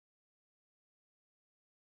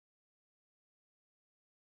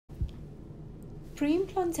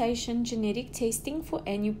Preimplantation genetic testing for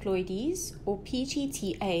aneuploidies, or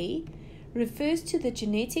PGT-A, refers to the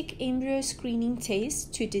genetic embryo screening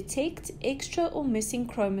test to detect extra or missing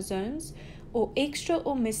chromosomes or extra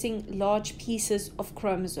or missing large pieces of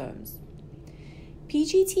chromosomes.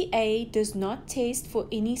 PGT-A does not test for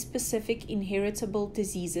any specific inheritable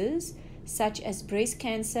diseases such as breast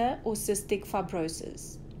cancer or cystic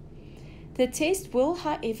fibrosis. The test will,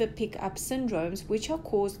 however, pick up syndromes which are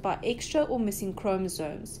caused by extra or missing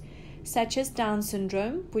chromosomes, such as Down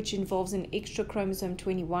syndrome, which involves an extra chromosome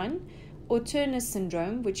 21, or Turner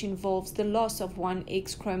syndrome, which involves the loss of one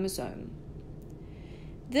X chromosome.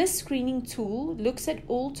 This screening tool looks at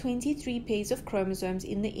all 23 pairs of chromosomes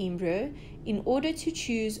in the embryo in order to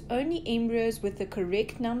choose only embryos with the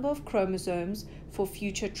correct number of chromosomes for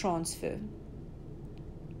future transfer.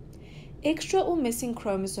 Extra or missing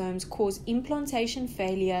chromosomes cause implantation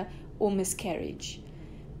failure or miscarriage.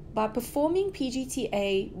 By performing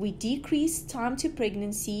PGT-A, we decrease time to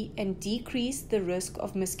pregnancy and decrease the risk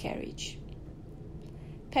of miscarriage.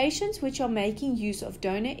 Patients which are making use of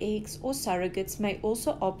donor eggs or surrogates may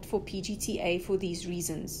also opt for PGT-A for these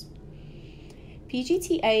reasons.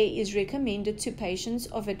 PGT-A is recommended to patients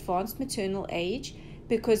of advanced maternal age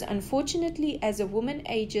because, unfortunately, as a woman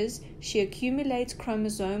ages, she accumulates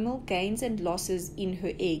chromosomal gains and losses in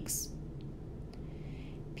her eggs.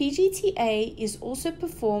 PGT-A is also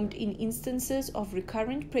performed in instances of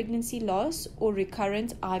recurrent pregnancy loss or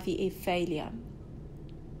recurrent IVF failure.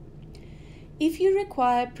 If you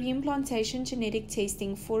require preimplantation genetic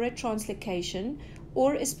testing for a translocation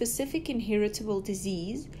or a specific inheritable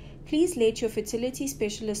disease, please let your fertility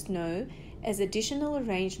specialist know, as additional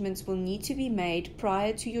arrangements will need to be made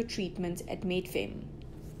prior to your treatment at Medfem.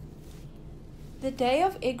 The day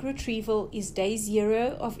of egg retrieval is day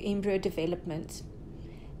 0 of embryo development.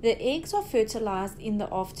 The eggs are fertilized in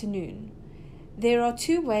the afternoon. There are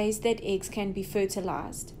 2 ways that eggs can be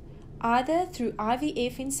fertilized, either through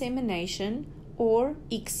IVF insemination or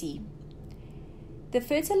ICSI. The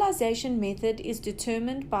fertilization method is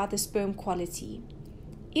determined by the sperm quality.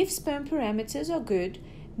 If sperm parameters are good,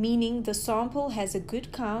 meaning the sample has a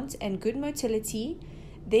good count and good motility,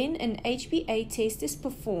 then an HbA test is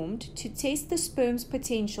performed to test the sperm's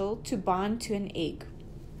potential to bind to an egg.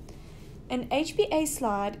 An HbA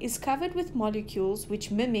slide is covered with molecules which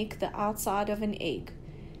mimic the outside of an egg.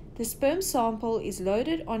 The sperm sample is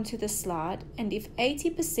loaded onto the slide, and if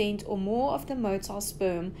 80% or more of the motile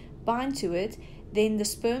sperm bind to it, then the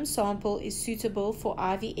sperm sample is suitable for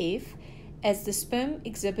IVF, as the sperm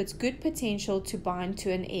exhibits good potential to bind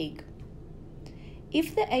to an egg.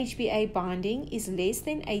 If the HbA binding is less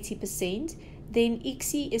than 80%, then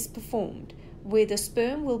ICSI is performed, where the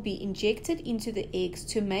sperm will be injected into the eggs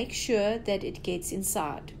to make sure that it gets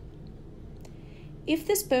inside. If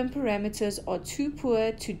the sperm parameters are too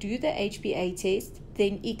poor to do the HbA test,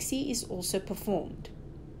 then ICSI is also performed.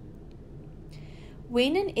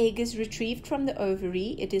 When an egg is retrieved from the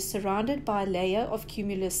ovary, it is surrounded by a layer of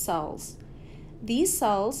cumulus cells. These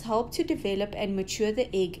cells help to develop and mature the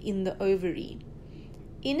egg in the ovary.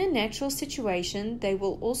 In a natural situation, they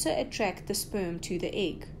will also attract the sperm to the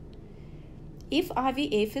egg. If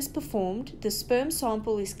IVF is performed, the sperm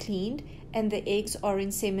sample is cleaned and the eggs are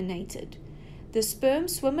inseminated. The sperm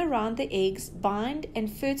swim around the eggs, bind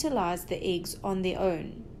and fertilize the eggs on their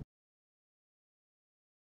own.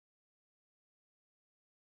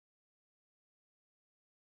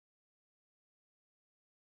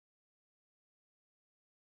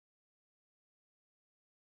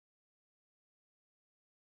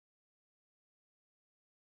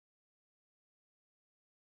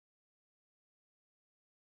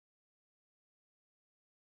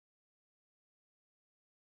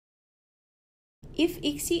 If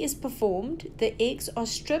ICSI is performed, the eggs are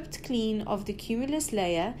stripped clean of the cumulus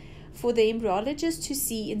layer for the embryologist to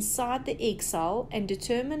see inside the egg cell and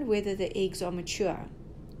determine whether the eggs are mature.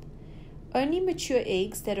 Only mature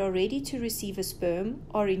eggs that are ready to receive a sperm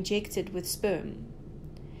are injected with sperm.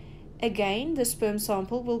 Again, the sperm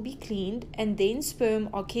sample will be cleaned and then sperm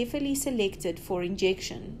are carefully selected for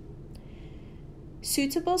injection.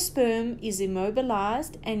 Suitable sperm is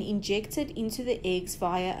immobilized and injected into the eggs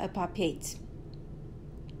via a pipette.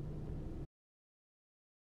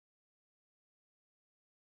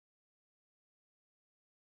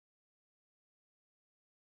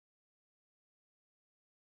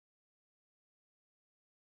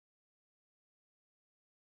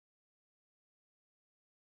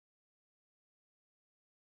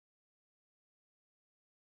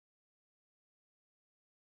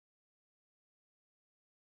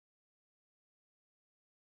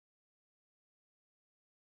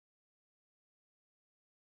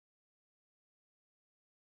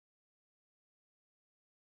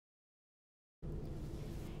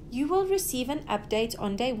 You will receive an update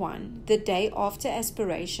on day 1, the day after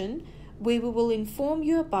aspiration, where we will inform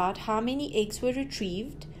you about how many eggs were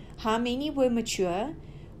retrieved, how many were mature,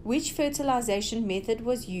 which fertilization method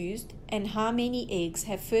was used, and how many eggs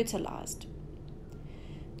have fertilized.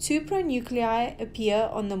 2 pronuclei appear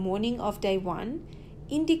on the morning of day 1,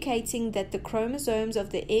 indicating that the chromosomes of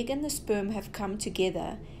the egg and the sperm have come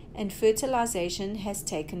together and fertilization has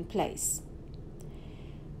taken place.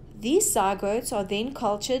 These zygotes are then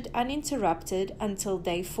cultured uninterrupted until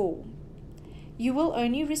day 4. You will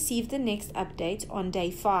only receive the next update on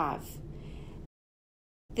day 5.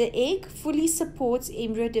 The egg fully supports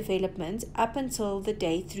embryo development up until the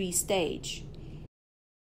day 3 stage.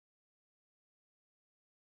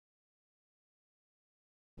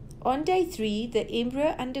 On day 3, the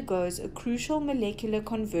embryo undergoes a crucial molecular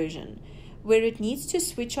conversion, where it needs to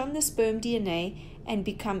switch on the sperm DNA and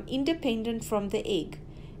become independent from the egg,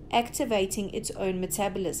 activating its own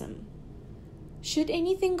metabolism. Should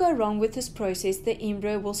anything go wrong with this process, the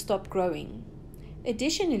embryo will stop growing.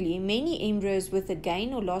 Additionally, many embryos with a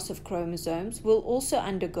gain or loss of chromosomes will also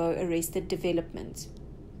undergo arrested development.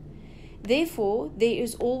 Therefore, there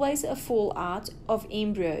is always a fallout of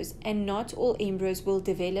embryos, and not all embryos will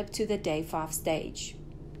develop to the day 5 stage.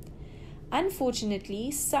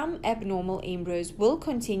 Unfortunately, some abnormal embryos will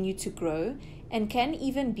continue to grow and can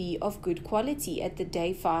even be of good quality at the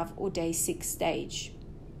day 5 or day 6 stage.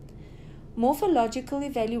 Morphological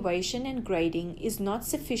evaluation and grading is not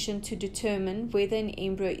sufficient to determine whether an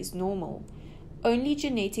embryo is normal. Only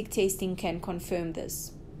genetic testing can confirm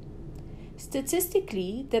this.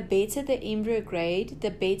 Statistically, the better the embryo grade, the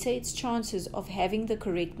better its chances of having the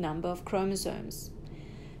correct number of chromosomes.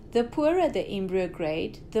 The poorer the embryo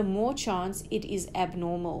grade, the more chance it is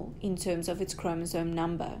abnormal in terms of its chromosome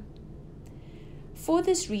number. For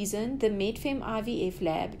this reason, the Medfem IVF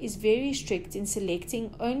lab is very strict in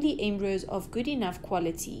selecting only embryos of good enough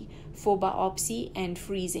quality for biopsy and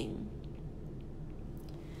freezing.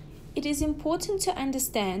 It is important to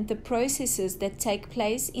understand the processes that take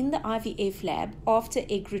place in the IVF lab after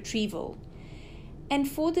egg retrieval. And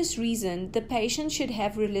for this reason, the patient should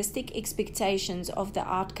have realistic expectations of the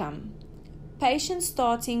outcome. Patients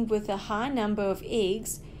starting with a high number of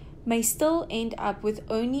eggs may still end up with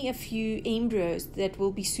only a few embryos that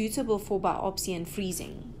will be suitable for biopsy and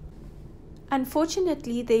freezing.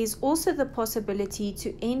 Unfortunately, there is also the possibility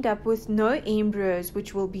to end up with no embryos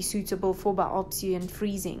which will be suitable for biopsy and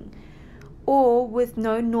freezing, or with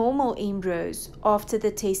no normal embryos after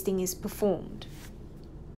the testing is performed.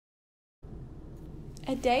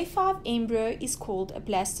 A day 5 embryo is called a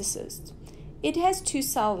blastocyst. It has 2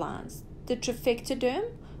 cell lines, the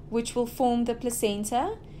trophectoderm, which will form the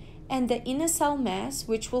placenta, and the inner cell mass,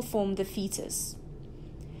 which will form the fetus.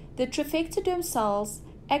 The trophectoderm cells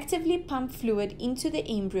actively pump fluid into the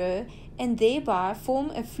embryo and thereby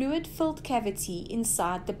form a fluid-filled cavity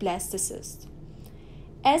inside the blastocyst.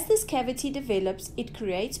 As this cavity develops, it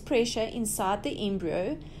creates pressure inside the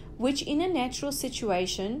embryo, which in a natural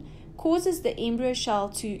situation causes the embryo shell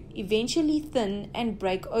to eventually thin and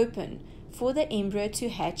break open for the embryo to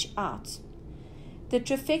hatch out. The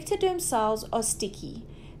trophectoderm cells are sticky.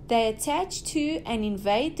 They attach to and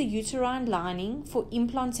invade the uterine lining for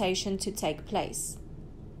implantation to take place.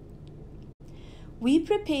 We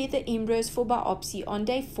prepare the embryos for biopsy on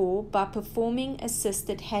day 4 by performing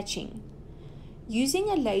assisted hatching. Using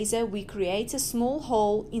a laser, we create a small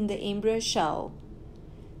hole in the embryo shell.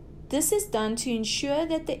 This is done to ensure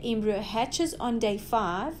that the embryo hatches on day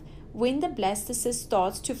 5 when the blastocyst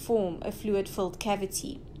starts to form a fluid-filled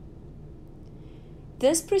cavity.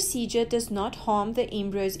 This procedure does not harm the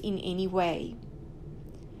embryos in any way.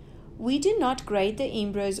 We do not grade the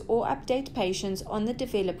embryos or update patients on the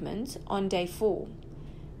development on day 4.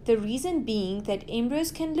 The reason being that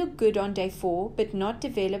embryos can look good on day 4 but not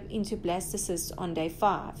develop into blastocysts on day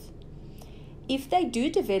 5. If they do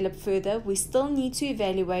develop further, we still need to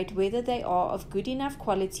evaluate whether they are of good enough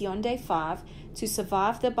quality on day 5 to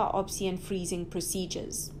survive the biopsy and freezing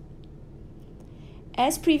procedures.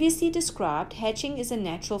 As previously described, hatching is a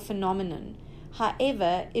natural phenomenon.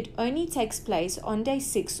 However, it only takes place on day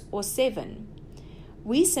 6 or 7.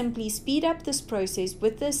 We simply speed up this process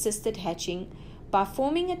with the assisted hatching by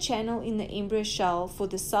forming a channel in the embryo shell for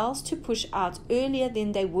the cells to push out earlier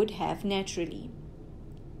than they would have naturally.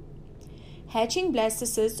 Hatching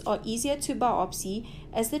blastocysts are easier to biopsy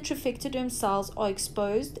as the trophectoderm cells are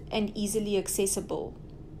exposed and easily accessible.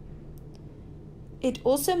 It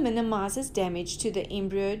also minimizes damage to the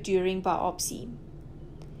embryo during biopsy.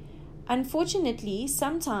 Unfortunately,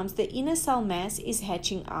 sometimes the inner cell mass is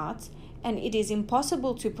hatching out and it is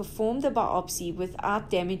impossible to perform the biopsy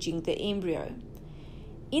without damaging the embryo.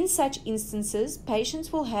 In such instances,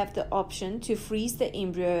 patients will have the option to freeze the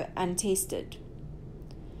embryo untested.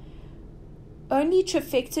 Only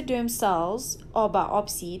trophectoderm cells are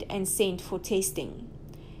biopsied and sent for testing.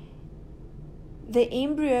 The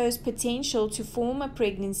embryo's potential to form a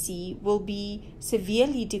pregnancy will be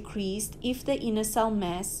severely decreased if the inner cell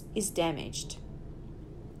mass is damaged.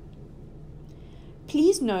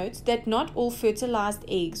 Please note that not all fertilized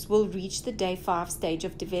eggs will reach the day 5 stage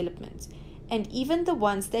of development, and even the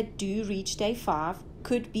ones that do reach day 5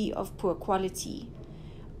 could be of poor quality.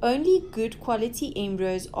 Only good quality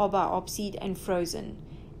embryos are biopsied and frozen,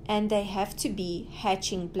 and they have to be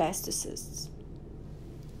hatching blastocysts.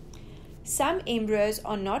 Some embryos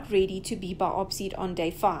are not ready to be biopsied on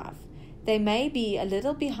day 5. They may be a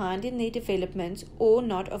little behind in their development or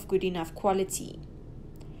not of good enough quality.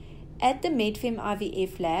 At the Medfem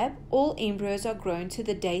IVF lab, all embryos are grown to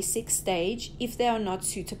the day 6 stage if they are not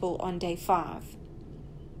suitable on day 5.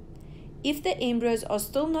 If the embryos are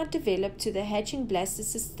still not developed to the hatching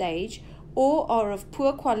blastocyst stage or are of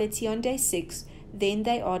poor quality on day 6, then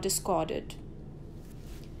they are discarded.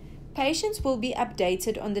 Patients will be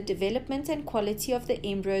updated on the development and quality of the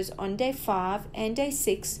embryos on day 5 and day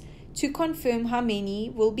 6 to confirm how many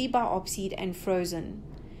will be biopsied and frozen.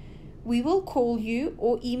 We will call you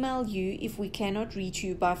or email you if we cannot reach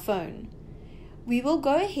you by phone. We will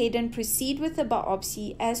go ahead and proceed with the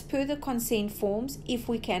biopsy as per the consent forms if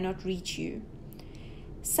we cannot reach you.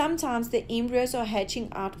 Sometimes the embryos are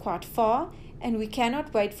hatching out quite far and we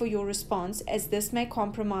cannot wait for your response as this may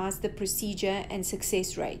compromise the procedure and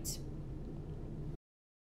success rate.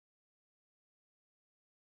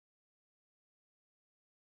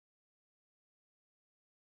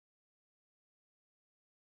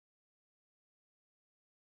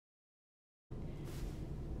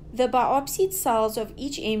 The biopsied cells of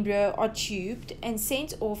each embryo are tubed and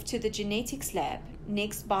sent off to the genetics lab,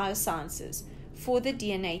 Next Biosciences, for the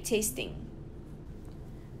DNA testing.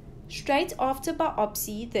 Straight after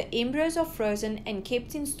biopsy, the embryos are frozen and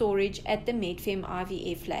kept in storage at the Medfem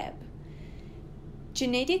IVF lab.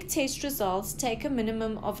 Genetic test results take a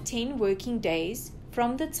minimum of 10 working days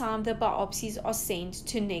from the time the biopsies are sent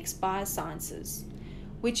to Next Biosciences,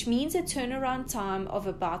 which means a turnaround time of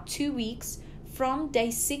about 2 weeks from day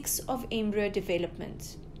 6 of embryo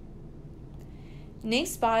development.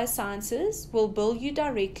 Next Biosciences will bill you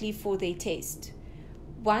directly for their test.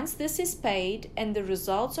 Once this is paid and the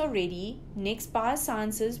results are ready, Next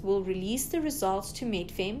Biosciences will release the results to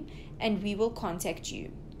Medfem and we will contact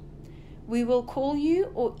you. We will call you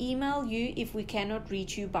or email you if we cannot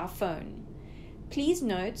reach you by phone. Please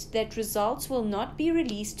note that results will not be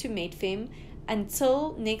released to Medfem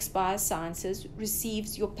until Next Biosciences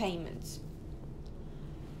receives your payment.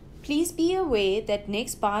 Please be aware that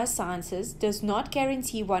Next Biosciences does not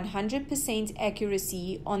guarantee 100%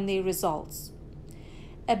 accuracy on their results.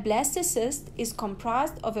 A blastocyst is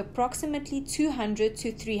comprised of approximately 200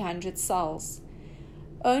 to 300 cells.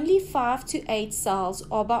 Only 5 to 8 cells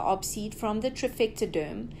are biopsied from the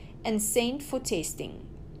trophectoderm and sent for testing.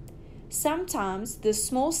 Sometimes the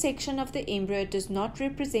small section of the embryo does not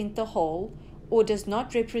represent the whole or does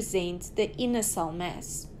not represent the inner cell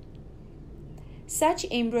mass. Such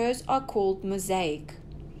embryos are called mosaic.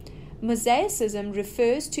 Mosaicism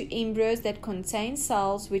refers to embryos that contain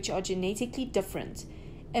cells which are genetically different,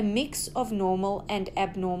 a mix of normal and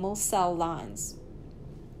abnormal cell lines.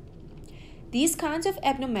 These kinds of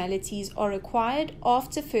abnormalities are acquired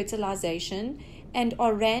after fertilization and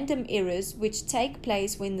are random errors which take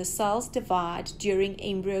place when the cells divide during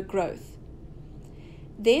embryo growth.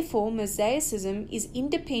 Therefore, mosaicism is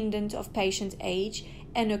independent of patient age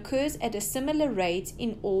and occurs at a similar rate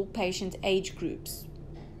in all patient age groups.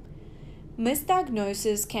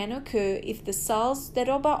 Misdiagnosis can occur if the cells that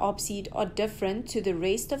are biopsied are different to the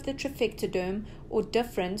rest of the trophectoderm or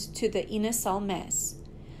different to the inner cell mass.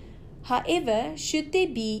 However, should there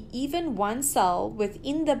be even one cell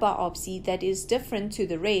within the biopsy that is different to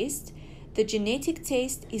the rest, the genetic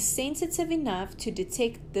test is sensitive enough to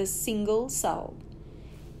detect this single cell.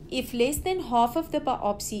 If less than half of the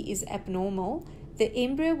biopsy is abnormal, the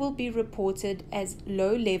embryo will be reported as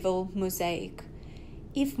low-level mosaic.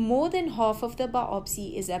 If more than half of the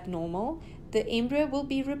biopsy is abnormal, the embryo will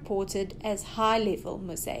be reported as high-level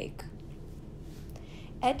mosaic.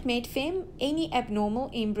 At Medfem, any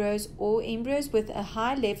abnormal embryos or embryos with a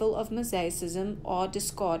high level of mosaicism are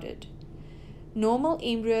discarded. Normal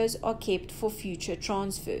embryos are kept for future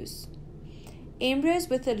transfers. Embryos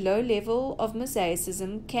with a low level of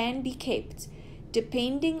mosaicism can be kept,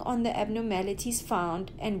 depending on the abnormalities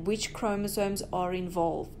found and which chromosomes are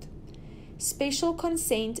involved. Special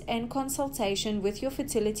consent and consultation with your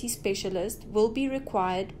fertility specialist will be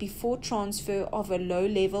required before transfer of a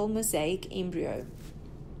low-level mosaic embryo.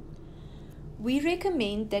 We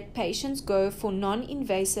recommend that patients go for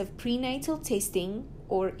non-invasive prenatal testing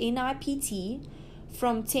or NIPT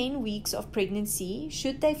from 10 weeks of pregnancy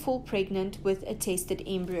should they fall pregnant with a tested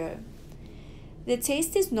embryo. The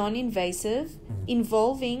test is non-invasive,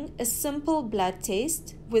 involving a simple blood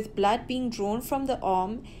test with blood being drawn from the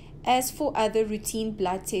arm as for other routine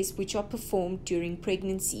blood tests which are performed during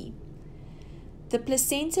pregnancy. The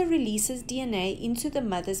placenta releases DNA into the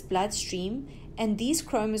mother's bloodstream, and these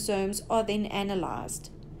chromosomes are then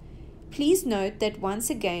analyzed. Please note that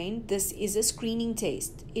once again, this is a screening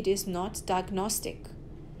test. It is not diagnostic.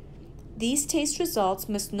 These test results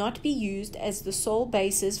must not be used as the sole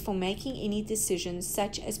basis for making any decisions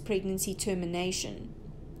such as pregnancy termination.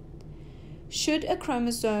 Should a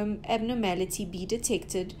chromosome abnormality be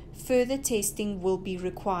detected, further testing will be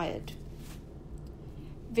required.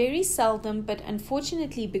 Very seldom, but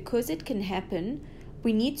unfortunately because it can happen,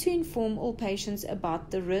 we need to inform all patients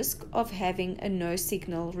about the risk of having a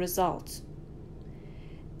no-signal result.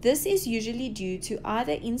 This is usually due to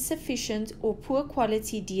either insufficient or poor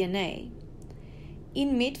quality DNA.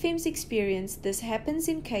 In Medfem's experience, this happens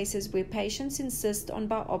in cases where patients insist on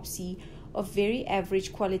biopsy of very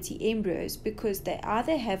average quality embryos because they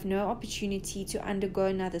either have no opportunity to undergo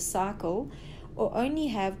another cycle or only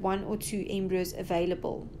have 1 or 2 embryos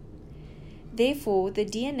available. Therefore, the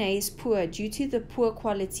DNA is poor due to the poor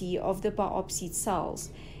quality of the biopsied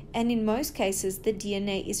cells, and in most cases the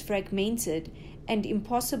DNA is fragmented and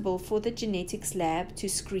impossible for the genetics lab to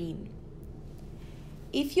screen.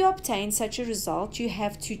 If you obtain such a result, you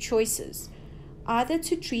have 2 choices: either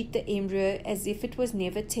to treat the embryo as if it was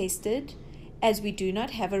never tested, as we do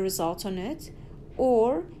not have a result on it,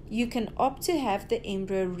 or you can opt to have the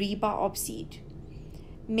embryo re-biopsied.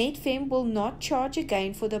 Medfem will not charge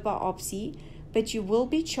again for the biopsy, but you will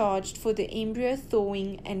be charged for the embryo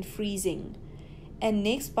thawing and freezing, and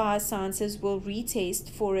Next Biosciences will retest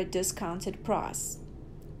for a discounted price.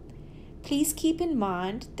 Please keep in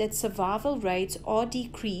mind that survival rates are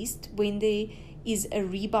decreased when there is a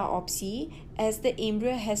re-biopsy, as the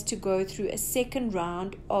embryo has to go through a second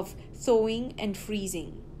round of thawing and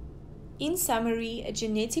freezing. In summary, a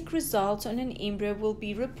genetic result on an embryo will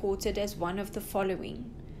be reported as one of the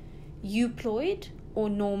following: euploid or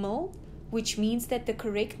normal, which means that the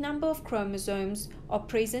correct number of chromosomes are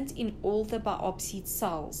present in all the biopsied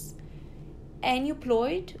cells;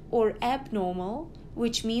 aneuploid or abnormal,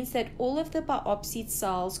 which means that all of the biopsied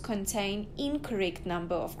cells contain incorrect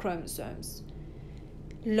number of chromosomes;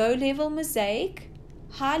 low-level mosaic,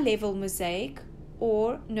 high-level mosaic,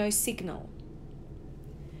 or no signal.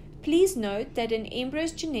 Please note that an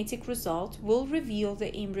embryo's genetic result will reveal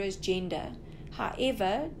the embryo's gender.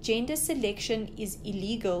 However, gender selection is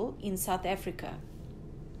illegal in South Africa.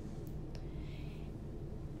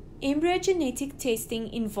 Embryo genetic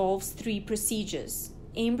testing involves 3 procedures: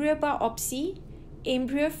 embryo biopsy,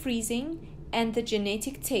 embryo freezing, and the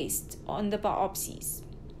genetic test on the biopsies.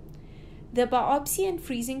 The biopsy and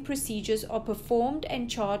freezing procedures are performed and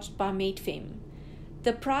charged by Medfem.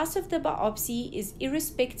 The price of the biopsy is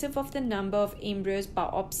irrespective of the number of embryos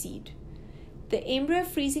biopsied. The embryo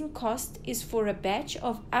freezing cost is for a batch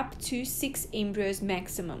of up to 6 embryos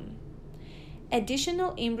maximum.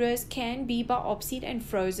 Additional embryos can be biopsied and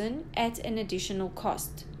frozen at an additional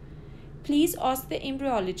cost. Please ask the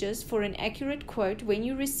embryologist for an accurate quote when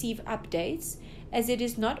you receive updates, as it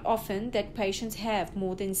is not often that patients have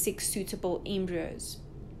more than 6 suitable embryos.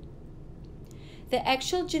 The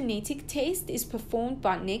actual genetic test is performed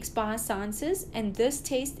by Next Biosciences, and this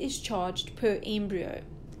test is charged per embryo.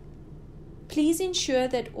 Please ensure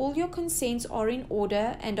that all your consents are in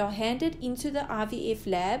order and are handed into the IVF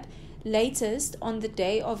lab latest on the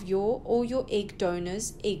day of your or your egg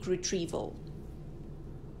donor's egg retrieval.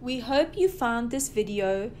 We hope you found this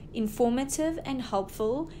video informative and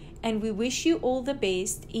helpful, and we wish you all the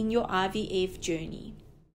best in your IVF journey.